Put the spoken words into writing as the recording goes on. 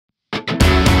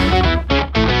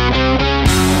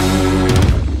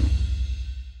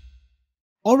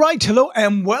All right, hello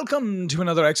and welcome to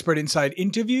another Expert Inside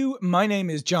interview. My name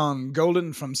is John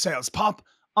Golden from Sales Pop,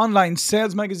 online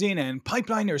sales magazine and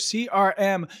Pipeliner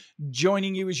CRM,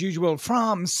 joining you as usual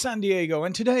from San Diego.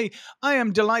 And today I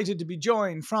am delighted to be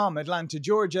joined from Atlanta,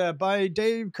 Georgia by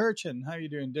Dave KKurkjian. How are you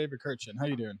doing, David KKurkjian? How are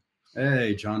you doing?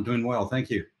 Hey, John, doing well. Thank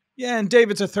you. Yeah, and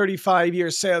David's a 35-year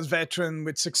sales veteran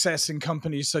with success in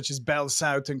companies such as Bell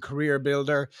South and Career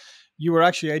Builder. You were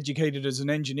actually educated as an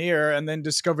engineer and then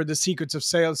discovered the secrets of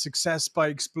sales success by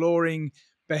exploring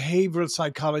behavioral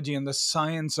psychology and the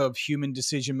science of human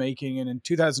decision making. And in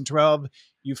 2012,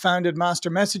 you founded Master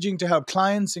Messaging to help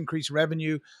clients increase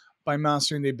revenue by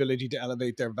mastering the ability to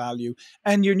elevate their value.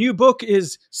 And your new book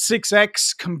is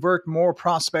 6X, Convert More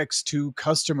Prospects to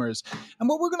Customers. And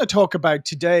what we're going to talk about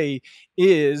today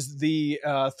is the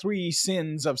three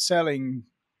sins of selling,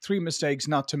 three mistakes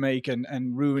not to make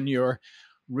and ruin your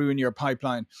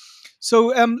pipeline.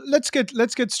 So let's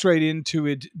get straight into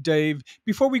it, Dave.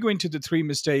 Before we go into the three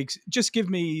mistakes, just give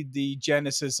me the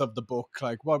genesis of the book.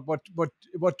 Like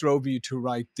what drove you to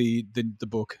write the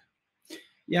book?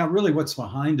 Yeah, really what's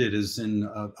behind it is in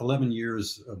 11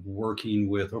 years of working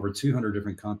with over 200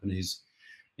 different companies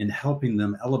and helping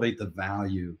them elevate the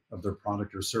value of their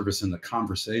product or service in the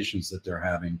conversations that they're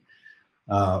having.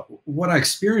 What I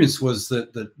experienced was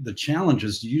that the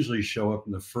challenges usually show up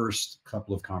in the first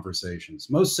couple of conversations.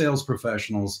 Most sales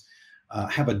professionals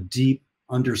have a deep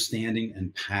understanding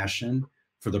and passion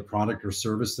for the product or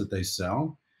service that they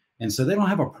sell. And so they don't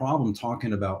have a problem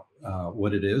talking about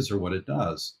what it is or what it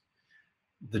does.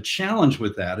 The challenge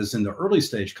with that is in the early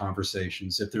stage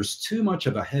conversations, if there's too much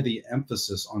of a heavy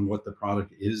emphasis on what the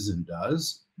product is and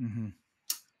does,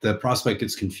 the prospect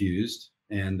gets confused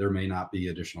and there may not be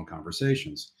additional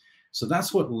conversations. So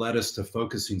that's what led us to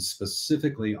focusing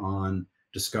specifically on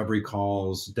discovery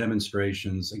calls,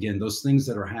 demonstrations, again, those things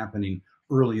that are happening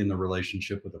early in the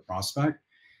relationship with the prospect.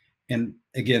 And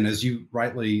again, as you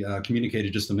rightly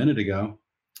communicated just a minute ago,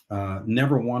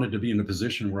 never wanted to be in a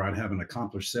position where I'd have an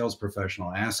accomplished sales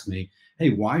professional ask me,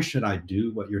 hey, why should I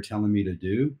do what you're telling me to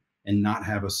do and not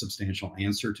have a substantial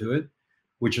answer to it?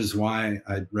 Which is why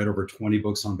I read over 20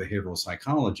 books on behavioral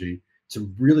psychology to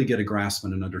really get a grasp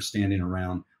and an understanding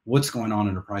around what's going on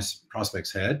in a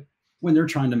prospect's head when they're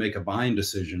trying to make a buying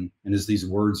decision and as these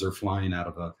words are flying out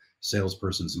of a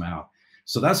salesperson's mouth.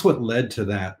 So that's what led to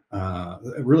that,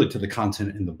 really to the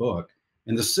content in the book.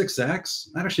 And the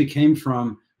 6X, that actually came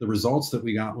from the results that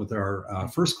we got with our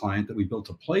first client that we built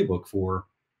a playbook for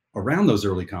around those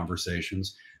early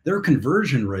conversations. Their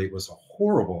conversion rate was a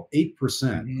horrible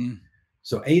 8%.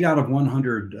 So 8 out of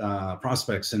 100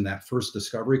 prospects in that first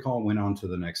discovery call went on to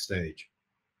the next stage.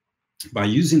 By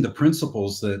using the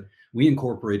principles that we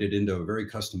incorporated into a very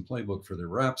custom playbook for their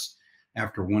reps,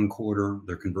 after 1 quarter,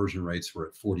 their conversion rates were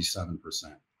at 47%.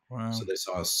 Wow. So they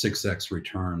saw a 6X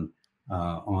return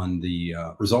on the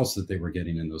results that they were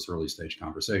getting in those early stage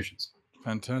conversations.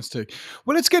 Fantastic.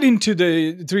 Well, let's get into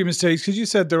the three mistakes, because you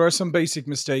said there are some basic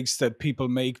mistakes that people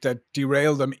make that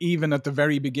derail them even at the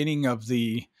very beginning of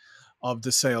the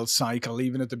sales cycle,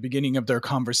 even at the beginning of their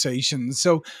conversations.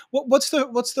 So what's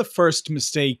the first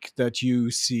mistake that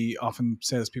you see often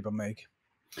salespeople make?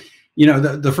 You know,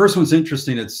 the first one's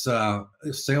interesting. It's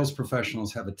sales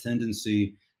professionals have a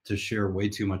tendency to share way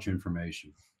too much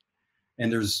information.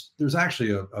 And there's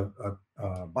actually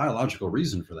a biological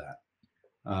reason for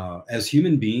that. As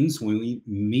human beings, when we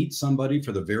meet somebody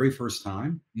for the very first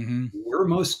time, we're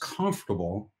most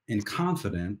comfortable and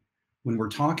confident when we're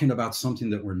talking about something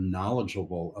that we're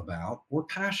knowledgeable about or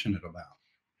passionate about.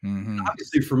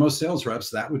 Obviously, for most sales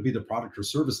reps, that would be the product or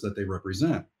service that they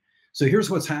represent. So here's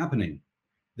what's happening.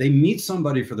 They meet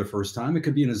somebody for the first time. It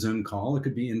could be in a Zoom call. It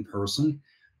could be in person.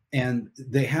 And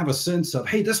they have a sense of,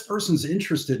 hey, this person's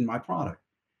interested in my product.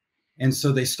 And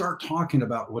so they start talking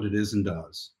about what it is and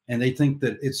does. And they think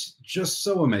that it's just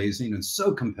so amazing and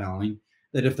so compelling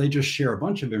that if they just share a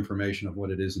bunch of information of what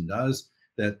it is and does,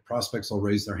 that prospects will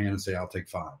raise their hand and say, I'll take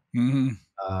 5.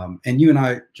 And you and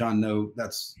I, John, know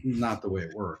that's not the way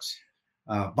it works.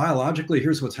 Biologically,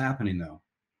 here's what's happening, though.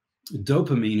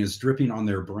 Dopamine is dripping on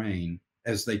their brain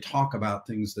as they talk about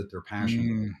things that they're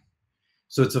passionate about.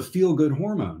 So it's a feel-good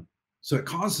hormone. So it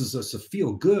causes us to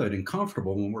feel good and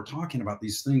comfortable when we're talking about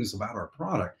these things about our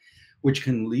product, which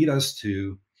can lead us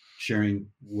to sharing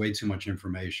way too much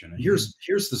information. And here's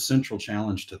the central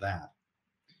challenge to that.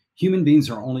 Human beings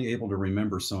are only able to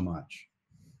remember so much.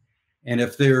 And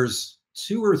if there's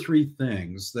 2 or 3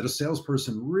 things that a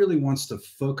salesperson really wants to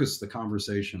focus the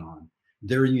conversation on,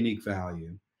 their unique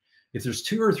value, if there's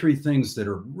 2 or 3 things that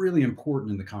are really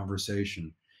important in the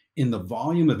conversation, in the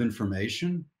volume of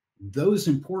information, those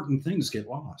important things get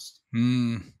lost.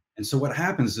 And And so what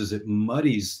happens is it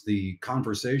muddies the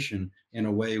conversation in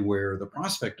a way where the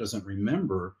prospect doesn't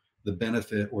remember the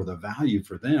benefit or the value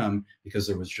for them because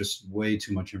there was just way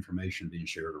too much information being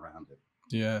shared around it.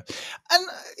 Yeah.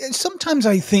 And sometimes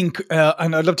I think,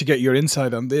 and I'd love to get your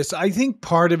insight on this, I think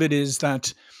part of it is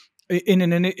that in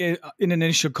an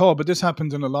initial call, but this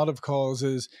happens in a lot of calls,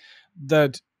 is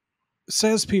that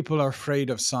salespeople are afraid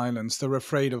of silence. They're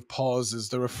afraid of pauses.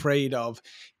 They're afraid of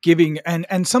giving.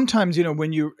 And sometimes,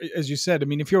 when you, as you said, I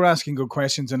mean, if you're asking good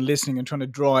questions and listening and trying to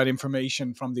draw out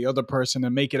information from the other person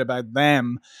and make it about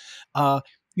them,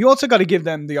 you also got to give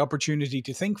them the opportunity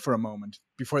to think for a moment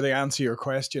before they answer your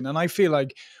question. And I feel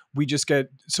like we just get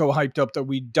so hyped up that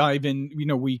we dive in,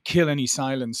 we kill any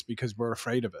silence because we're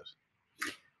afraid of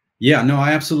it. Yeah, no,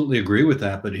 I absolutely agree with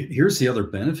that. But here's the other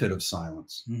benefit of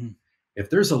silence. Mm-hmm. If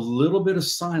there's a little bit of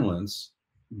silence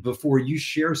before you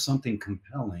share something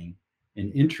compelling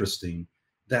and interesting,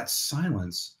 that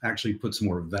silence actually puts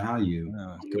more value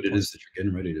on what it is that you're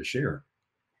getting ready to share.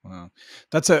 Wow,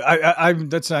 that's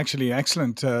actually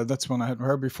excellent. That's one I hadn't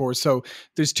heard before. So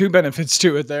there's two benefits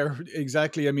to it there.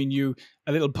 Exactly. I mean,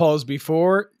 a little pause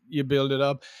before you build it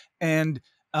up, and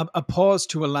a pause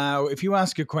to allow, if you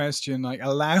ask a question, like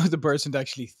allow the person to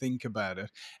actually think about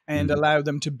it and allow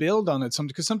them to build on it.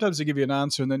 Because sometimes they give you an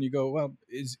answer and then you go, well,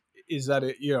 is that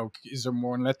it? Is there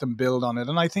more? And let them build on it.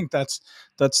 And I think that's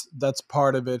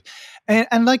part of it.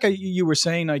 And like you were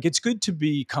saying, like it's good to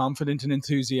be confident and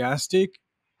enthusiastic,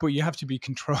 but you have to be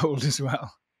controlled as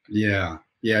well. Yeah.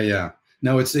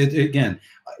 No, again,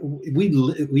 we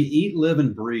eat, live,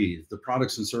 and breathe the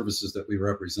products and services that we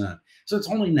represent. So it's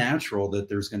only natural that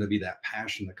there's going to be that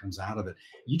passion that comes out of it.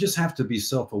 You just have to be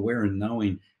self-aware and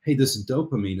knowing, hey, this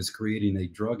dopamine is creating a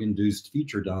drug-induced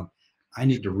feature dump. I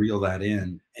need to reel that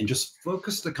in and just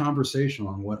focus the conversation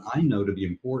on what I know to be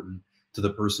important to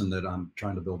the person that I'm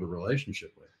trying to build a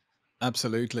relationship with.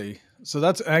 Absolutely. So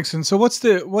that's excellent. So what's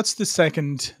the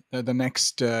second, the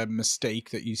next mistake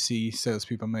that you see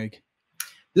salespeople make?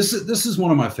 This is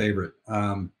one of my favorite.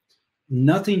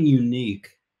 Nothing unique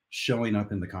showing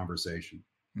up in the conversation.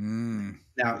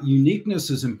 Now, uniqueness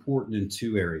is important in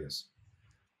two areas.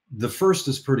 The first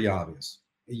is pretty obvious.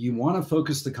 You want to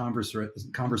focus the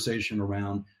conversation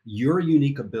around your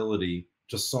unique ability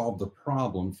to solve the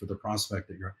problem for the prospect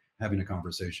that you're having a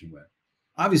conversation with.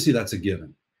 Obviously, that's a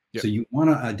given. Yep. So you want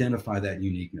to identify that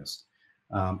uniqueness.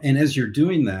 And as you're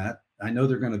doing that, I know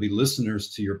there are going to be listeners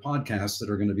to your podcast that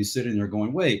are going to be sitting there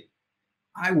going, wait,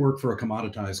 I work for a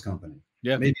commoditized company.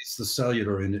 Yeah. Maybe it's the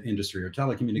cellular industry or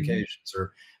telecommunications,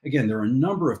 or again, there are a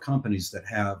number of companies that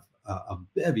have a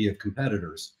bevy of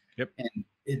competitors. Yep.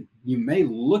 And you may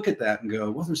look at that and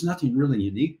go, well, there's nothing really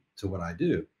unique to what I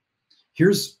do.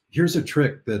 Here's a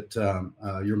trick that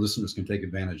your listeners can take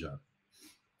advantage of.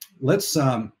 Let's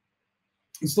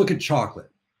look at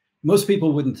chocolate. Most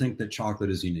people wouldn't think that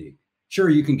chocolate is unique. Sure,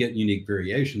 you can get unique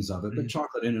variations of it, but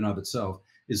chocolate in and of itself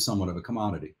is somewhat of a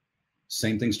commodity.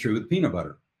 Same thing's true with peanut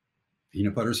butter.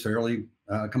 Peanut butter is fairly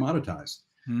commoditized.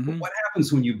 But what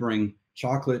happens when you bring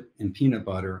chocolate and peanut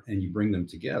butter and you bring them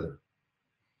together?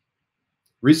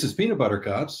 Reese's peanut butter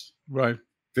cups, right?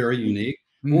 Very unique.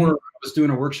 Or I was doing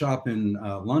a workshop in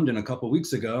London a couple of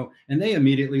weeks ago, and they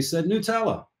immediately said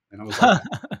Nutella. And I was like,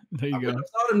 there you go. I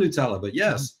thought of Nutella, but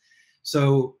yes.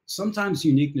 So sometimes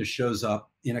uniqueness shows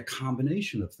up in a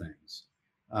combination of things.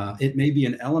 It may be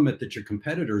an element that your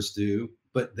competitors do,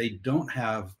 but they don't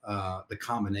have the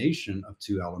combination of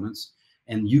two elements.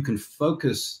 And you can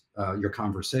focus your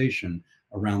conversation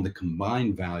around the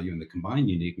combined value and the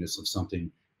combined uniqueness of something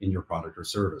in your product or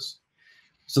service.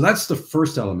 So that's the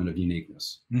first element of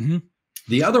uniqueness.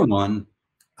 The other one,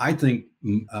 I think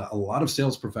a lot of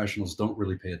sales professionals don't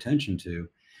really pay attention to,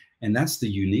 and that's the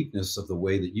uniqueness of the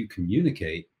way that you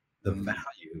communicate the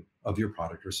value of your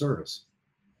product or service.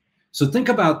 So think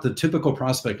about the typical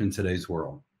prospect in today's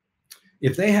world.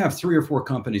 If they have 3 or 4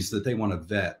 companies that they want to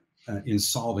vet in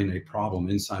solving a problem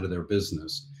inside of their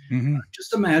business,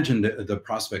 just imagine the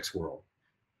prospect's world.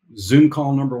 Zoom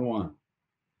call number 1,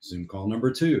 Zoom call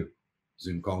number 2,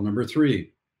 Zoom call number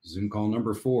 3, Zoom call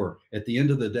number 4. At the end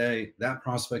of the day, that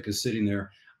prospect is sitting there.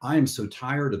 I am so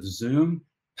tired of Zoom,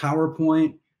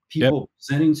 PowerPoint, people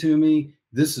presenting to me.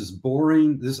 This is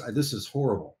boring. This is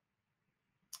horrible.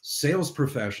 Sales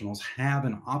professionals have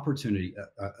an opportunity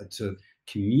to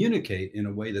communicate in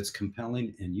a way that's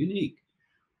compelling and unique.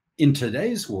 In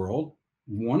today's world,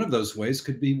 one of those ways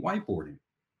could be whiteboarding.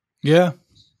 Yeah.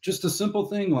 Just a simple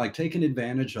thing like taking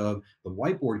advantage of the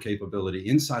whiteboard capability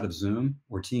inside of Zoom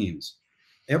or Teams.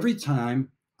 Every time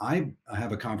I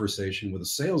have a conversation with a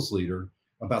sales leader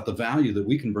about the value that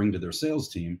we can bring to their sales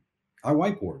team, I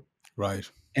whiteboard. Right.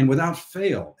 And without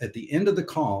fail, at the end of the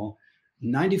call,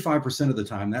 95% of the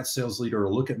time, that sales leader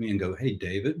will look at me and go, "Hey,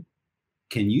 David,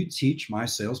 can you teach my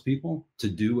salespeople to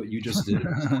do what you just did in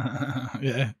this call?"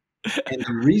 Yeah. And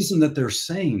the reason that they're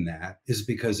saying that is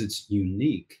because it's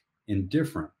unique and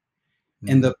different.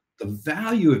 And Mm. the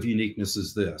value of uniqueness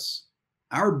is this: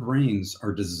 our brains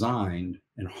are designed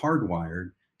and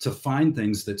hardwired to find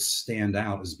things that stand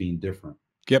out as being different.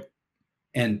 Yep.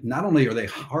 And not only are they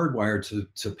hardwired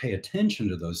to pay attention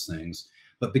to those things,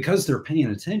 but because they're paying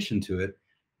attention to it,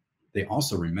 they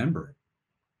also remember it.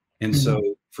 And Mhm.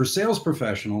 so for sales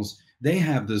professionals, they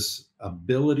have this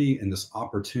ability and this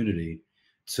opportunity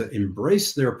to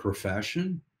embrace their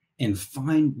profession and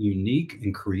find unique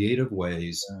and creative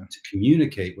ways Yeah. to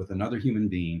communicate with another human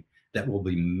being that will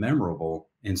be memorable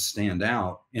and stand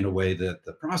out in a way that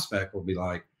the prospect will be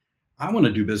like, I want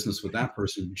to do business with that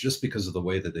person just because of the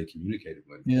way that they communicated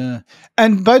with me. Yeah.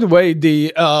 And by the way,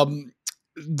 the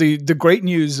great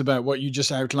news about what you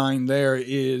just outlined there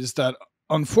is that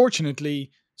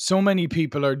unfortunately so many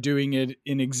people are doing it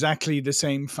in exactly the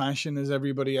same fashion as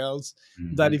everybody else,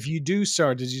 that Mhm. if you do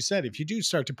start, as you said, if you do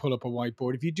start to pull up a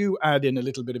whiteboard, if you do add in a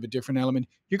little bit of a different element,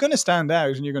 you're going to stand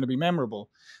out and you're going to be memorable.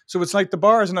 So it's like the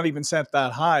bar is not even set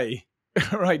that high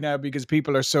right now because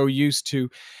people are so used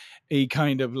to a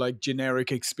kind of like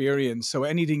generic experience. So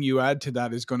anything you add to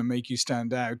that is going to make you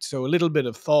stand out. So a little bit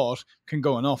of thought can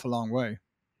go an awful long way.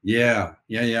 Yeah,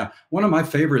 yeah, yeah. One of my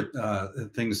favorite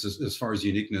things as far as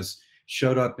uniqueness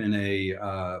showed up in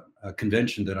a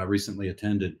convention that I recently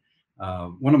attended.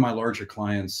 One of my larger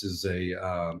clients is a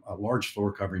large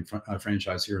floor covering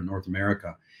franchise here in North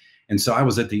America. And so I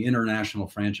was at the International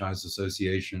Franchise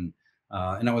Association,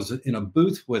 and I was in a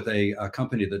booth with a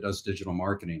company that does digital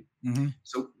marketing. Hmm.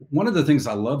 So one of the things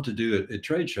I love to do at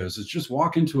trade shows is just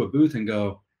walk into a booth and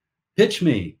go, pitch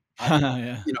me.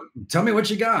 Yeah. Tell me what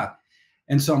you got.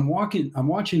 And so I'm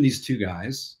watching these two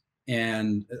guys,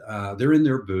 and they're in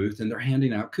their booth and they're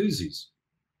handing out koozies.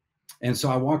 And so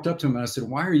I walked up to them and I said,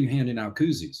 "Why are you handing out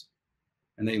koozies?"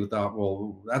 And they thought,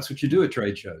 "Well, that's what you do at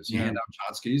trade shows. You Yeah. hand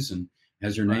out tchotchkes and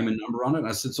has your name Right. and number on it." And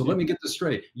I said, "So Yeah. let me get this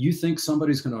straight. You think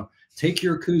somebody's going to take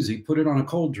your koozie, put it on a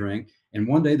cold drink, and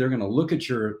one day they're going to look at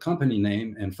your company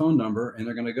name and phone number and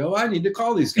they're going to go, I need to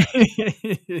call these guys."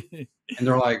 And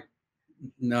they're like,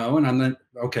 "No." And I'm then,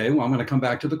 "Okay, well, I'm going to come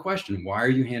back to the question. Why are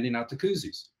you handing out the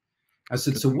koozies?" I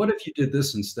said, "So what if you did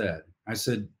this instead?" I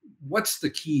said, "What's the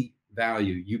key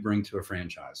value you bring to a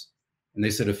franchise?" And they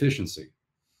said, "Efficiency."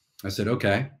 I said,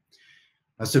 "Okay."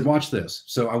 I said, "Watch this."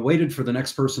 So I waited for the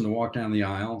next person to walk down the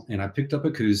aisle and I picked up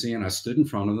a koozie and I stood in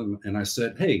front of them and I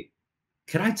said, "Hey,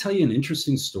 can I tell you an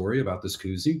interesting story about this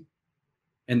koozie?"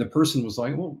 And the person was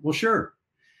like, "Well, sure."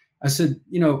 I said,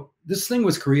 "This thing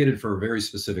was created for a very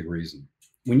specific reason.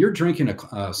 When you're drinking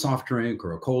a soft drink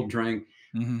or a cold drink,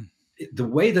 Hmm. the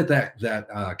way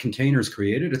that container is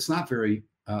created, it's not very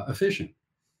efficient,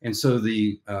 and so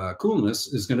the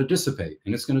coolness is going to dissipate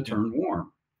and it's going to Yeah. turn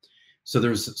warm. So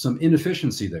there's some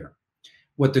inefficiency there.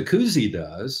 What the koozie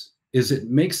does is it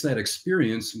makes that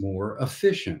experience more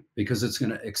efficient because it's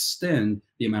going to extend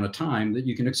the amount of time that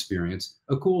you can experience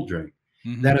a cool drink.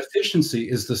 Hmm. That efficiency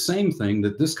is the same thing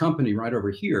that this company right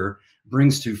over here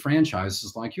brings to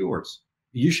franchises like yours.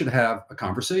 You should have a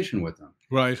conversation with them.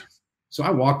 Right. So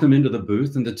I walked them into the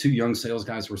booth, and the two young sales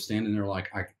guys were standing there like,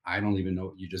 I don't even know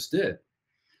what you just did.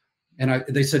 And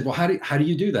they said, "Well, how do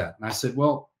you do that?" And I said,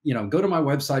 "Well, go to my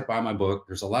website, buy my book.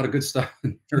 There's a lot of good stuff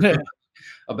in there Yeah.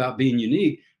 about being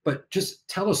unique, but just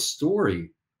tell a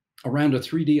story around a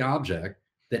 3D object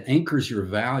that anchors your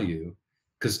value.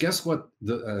 Because guess what?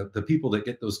 The people that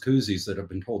get those koozies that have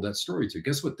been told that story to,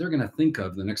 guess what they're going to think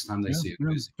of the next time they Yeah, see a yeah.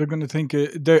 koozie? They're going to think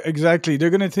exactly. They're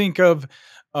going to think of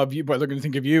you. Well, they're going to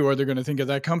think of you, or they're going to think of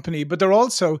that company. But they're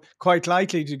also quite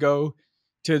likely to go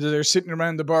to they're sitting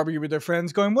around the barbecue with their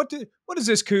friends, going, what does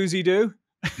this koozie do?"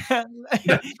 That's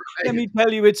Let right. me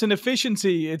tell you, it's an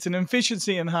efficiency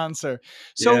enhancer.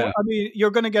 So Yeah. I mean,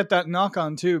 you're going to get that knock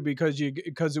on too because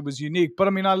it was unique. But I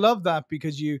mean, I love that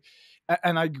because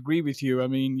and I agree with you. I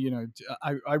mean,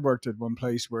 I worked at one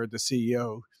place where the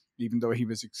CEO, even though he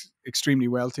was extremely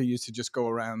wealthy, used to just go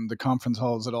around the conference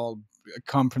halls at all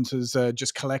conferences,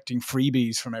 just collecting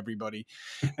freebies from everybody.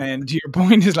 And to your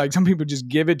point is like some people just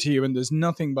give it to you and there's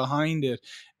nothing behind it.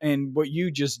 And what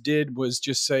you just did was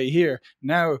just say, here,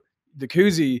 now the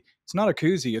koozie, it's not a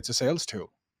koozie, it's a sales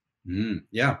tool.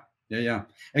 Yeah. Yeah. Yeah.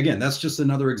 Again, that's just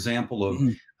another example of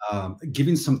Mhm.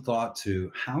 giving some thought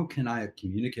to how can I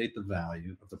communicate the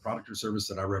value of the product or service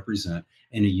that I represent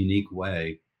in a unique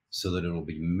way so that it'll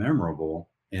be memorable.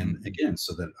 And Mhm. again,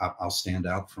 so that I'll stand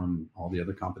out from all the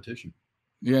other competition.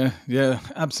 Yeah, yeah,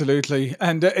 absolutely.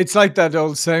 And it's like that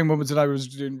old saying, what was it I was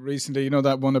doing recently? You know,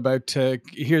 that one about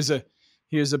here's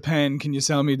a pen. Can you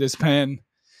sell me this pen?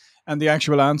 And the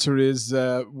actual answer is,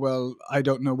 well, I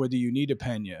don't know whether you need a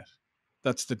pen yet.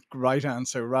 That's the right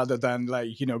answer, rather than like,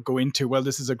 go into, well,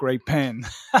 this is a great pen.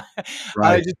 I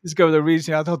Right, just discovered the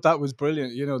reason. I thought that was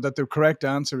brilliant. That the correct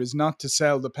answer is not to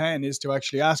sell the pen, is to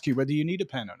actually ask you whether you need a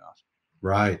pen or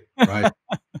right, right.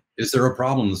 not. Is there a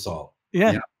problem to solve?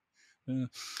 Yeah. Yeah. Yeah.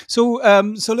 So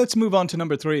let's move on to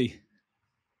number three.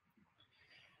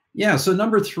 Yeah. So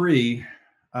number three,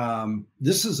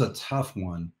 this is a tough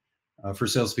one for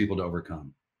salespeople to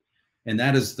overcome. And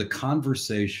that is the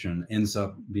conversation ends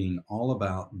up being all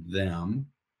about them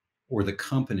or the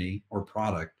company or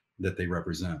product that they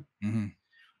represent. Hmm.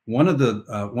 One of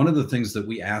the things that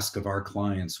we ask of our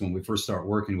clients when we first start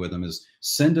working with them is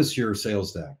send us your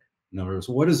sales deck. In other words,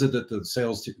 what is it that the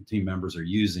sales team members are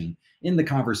using in the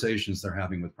conversations they're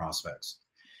having with prospects?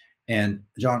 And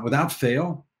John, without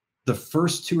fail, the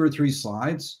first two or three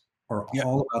slides are Yeah.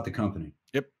 all about the company.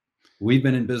 Yep. We've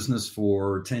been in business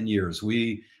for 10 years.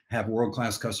 We have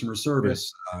world-class customer Yeah.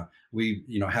 service. We,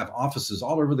 have offices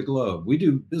all over the globe. We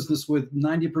do business with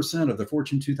 90% of the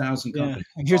Fortune 2000 Yeah. companies.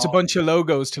 And It's here's a all, bunch of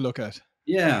logos to look at.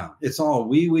 yeah, it's all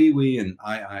we, and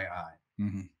I.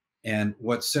 Hmm. And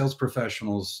what sales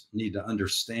professionals need to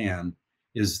understand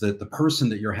is that the person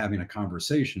that you're having a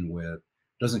conversation with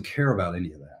doesn't care about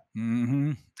any of that.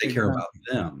 Hmm. They care about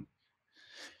Exactly. them.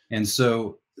 And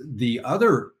so the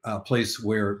other place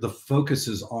where the focus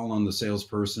is all on the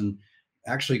salesperson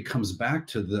actually comes back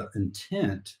to the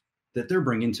intent that they're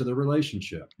bringing to the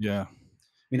relationship. Yeah. I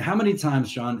mean, how many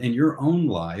times, John, in your own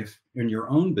life, in your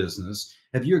own business,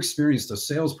 have you experienced a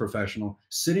sales professional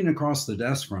sitting across the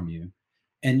desk from you?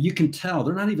 And you can tell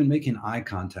they're not even making eye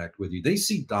contact with you. They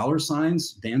see dollar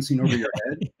signs dancing over your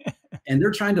head, and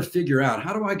they're trying to figure out,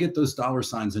 how do I get those dollar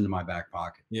signs into my back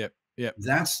pocket? Yep. Yep.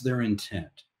 That's their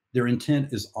intent. Their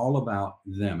intent is all about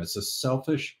them. It's a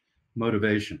selfish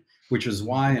motivation, which is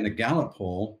why in a Gallup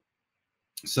poll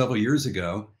several years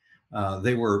ago,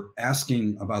 they were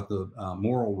asking about the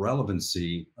moral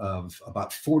relevancy of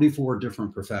about 44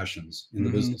 different professions in the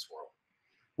Hmm. business world.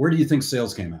 Where do you think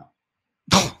sales came out?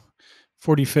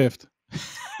 45th.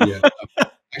 Yeah,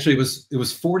 actually, it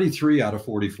was 43 out of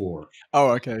 44. Oh,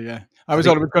 okay. Yeah. I I was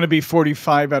think thought it was going to be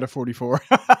 45 out of 44.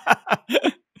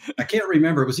 I can't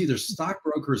remember. It was either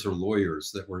stockbrokers or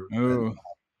lawyers that were. Oh,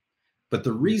 But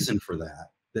the reason for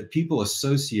that people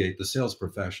associate the sales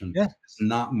profession yeah. as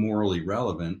not morally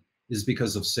relevant is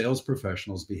because of sales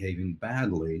professionals behaving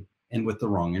badly and with the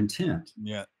wrong intent.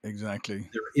 Yeah, exactly.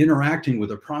 They're interacting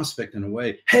with a prospect in a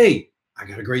way, hey, I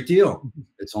got a great deal.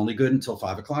 It's only good until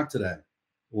 5 o'clock today.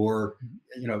 Or,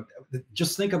 you know,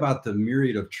 just think about the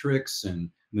myriad of tricks and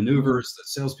Yeah. maneuvers that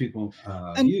salespeople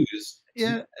And use to,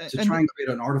 yeah, to and try and create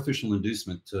an artificial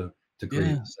inducement to create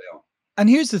yeah. the sale. And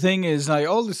here's the thing is, like,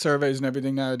 all the surveys and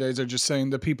everything nowadays are just saying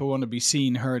that people want to be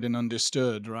seen, heard, and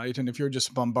understood, right? And if you're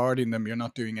just bombarding them, you're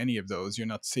not doing any of those. You're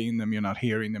not seeing them, you're not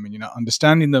hearing them, and you're not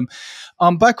understanding them.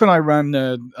 Back when I ran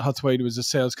Hathaway, it was a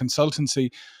sales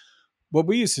consultancy. What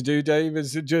we used to do,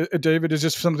 David, is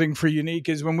just something for Unique.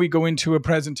 Is when we go into a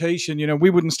presentation, we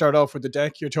wouldn't start off with the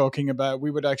deck you're talking about.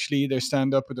 We would actually either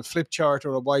stand up with a flip chart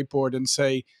or a whiteboard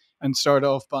and start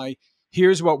off by,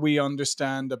 here's what we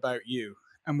understand about you.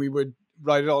 And we would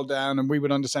write it all down, and we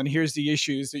would understand, here's the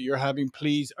issues that you're having.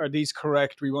 Please, are these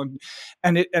correct? We want,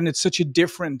 and it's such a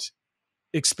different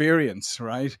experience,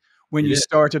 right? When It you is.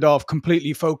 started off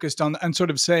completely focused on and sort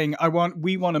of saying,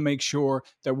 we want to make sure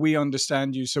that we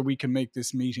understand you so we can make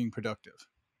this meeting productive.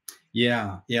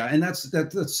 Yeah, yeah, and that's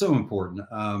so important.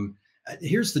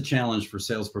 Here's the challenge for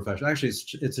sales professionals. Actually,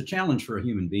 it's a challenge for a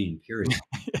human being. Period.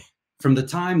 From the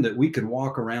time that we could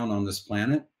walk around on this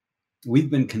planet, we've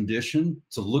been conditioned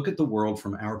to look at the world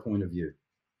from our point of view.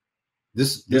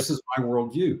 This Yep. this is my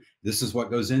worldview. This is what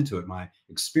goes into it. My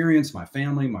experience, my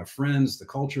family, my friends, the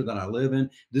culture that I live in.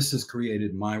 This has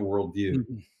created my worldview.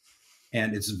 Mhm.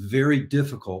 And it's very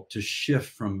difficult to shift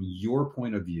from your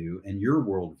point of view and your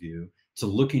worldview to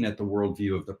looking at the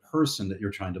worldview of the person that you're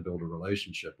trying to build a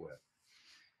relationship with.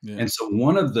 Yeah. And so,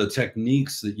 one of the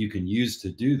techniques that you can use to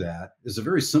do that is a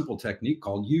very simple technique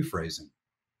called you phrasing.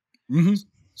 Hmm.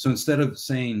 So, instead of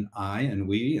saying I and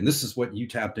we, and this is what you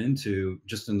tapped into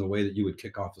just in the way that you would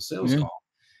kick off a sales Yeah. call,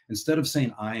 instead of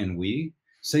saying I and we,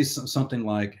 say something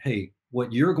like, hey,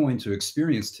 what you're going to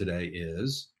experience today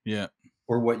is, Yeah.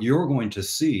 or what you're going to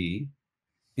see,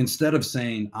 instead of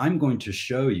saying, I'm going to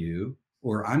show you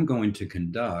or I'm going to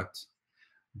conduct,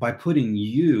 by putting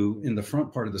you in the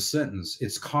front part of the sentence,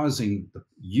 it's causing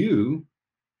you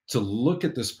to look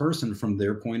at this person from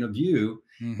their point of view,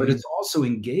 but Mm-hmm. it's also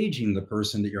engaging the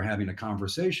person that you're having a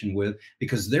conversation with,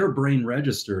 because their brain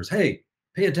registers, hey,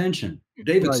 pay attention.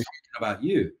 David's Right. talking about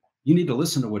you. You need to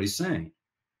listen to what he's saying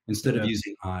instead of Yeah.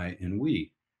 using I and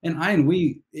we. And I and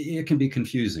we, it can be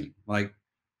confusing. Like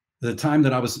the time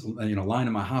that I was, lying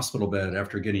in my hospital bed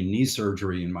after getting knee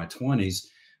surgery in my 20s,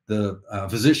 the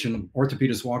physician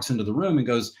orthopedist walks into the room and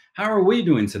goes, "How are we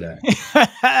doing today?"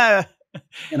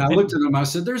 And I looked at him, I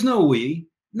said, "There's no we.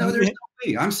 No, there's no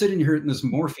we. I'm sitting here hitting this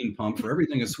morphine pump for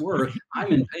everything it's worth.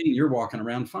 I'm in pain. You're walking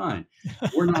around fine.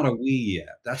 We're not a we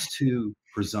yet. That's too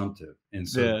presumptive." And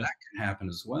so Yeah. that can happen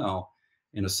as well.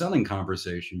 In a selling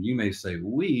conversation, you may say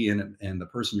we, and the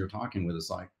person you're talking with is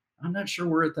like, "I'm not sure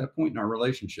we're at that point in our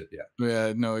relationship yet."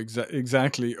 Yeah, no,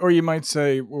 exactly. Or you might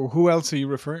say, "Well, who else are you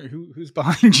referring? Who's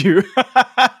behind you?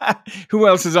 Who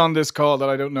else is on this call that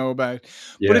I don't know about?"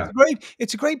 But Yeah.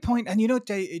 it's a great point. And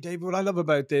Dave, what I love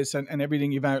about this and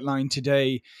everything you've outlined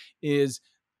today is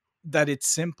that it's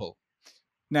simple.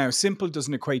 Now, simple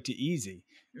doesn't equate to easy,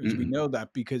 as we Mm-mm. know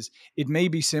that, because it may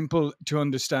be simple to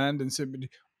understand and simple,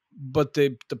 but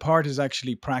the part is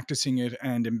actually practicing it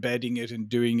and embedding it and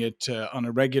doing it on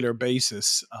a regular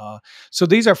basis. So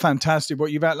these are fantastic.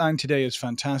 What you've outlined today is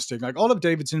fantastic. Like all of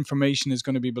David's information is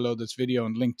going to be below this video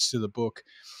and links to the book.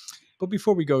 But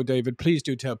before we go, David, please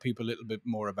do tell people a little bit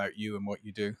more about you and what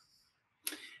you do.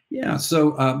 Yeah.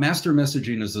 So, Master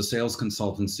Messaging is a sales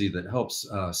consultancy that helps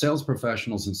sales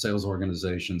professionals and sales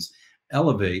organizations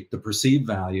elevate the perceived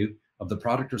value of the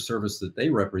product or service that they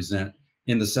represent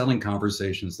in the selling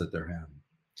conversations that they're having.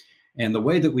 And the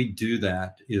way that we do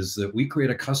that is that we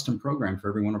create a custom program for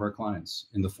every one of our clients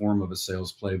in the form of a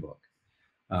sales playbook.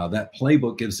 That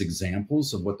playbook gives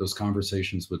examples of what those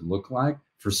conversations would look like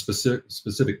for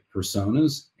specific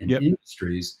personas and Yep.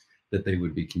 industries that they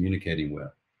would be communicating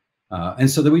with. And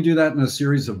so that we do that in a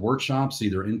series of workshops,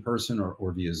 either in person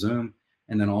or via Zoom,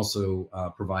 and then also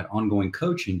provide ongoing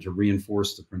coaching to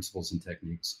reinforce the principles and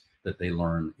techniques that they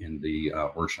learn in the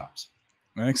workshops.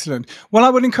 Excellent. Well, I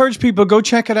would encourage people, go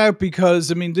check it out,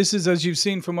 because I mean, this is, as you've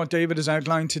seen from what David has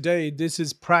outlined today, this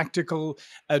is practical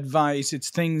advice. It's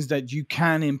things that you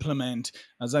can implement.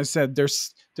 As I said,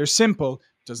 they're simple.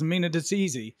 Doesn't mean that it's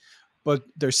easy, but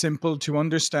they're simple to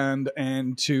understand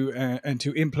and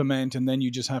to implement. And then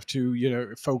you just have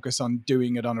to focus on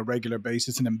doing it on a regular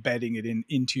basis and embedding it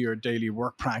into your daily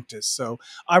work practice. So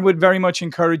I would very much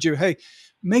encourage you. Hey,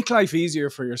 make life easier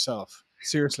for yourself.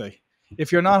 Seriously.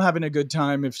 If you're not having a good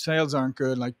time, if sales aren't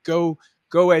good, like go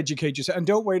educate yourself, and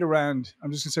don't wait around.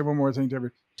 I'm just gonna say one more thing to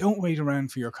everyone. Don't wait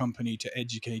around for your company to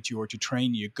educate you or to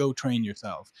train you. Go train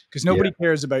yourself, because Yeah, nobody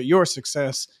cares about your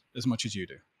success as much as you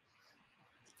do.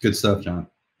 good stuff, John.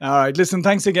 All right. Listen,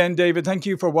 thanks again, David. Thank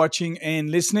you for watching and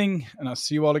listening, and I'll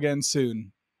see you all again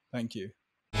soon. Thank you.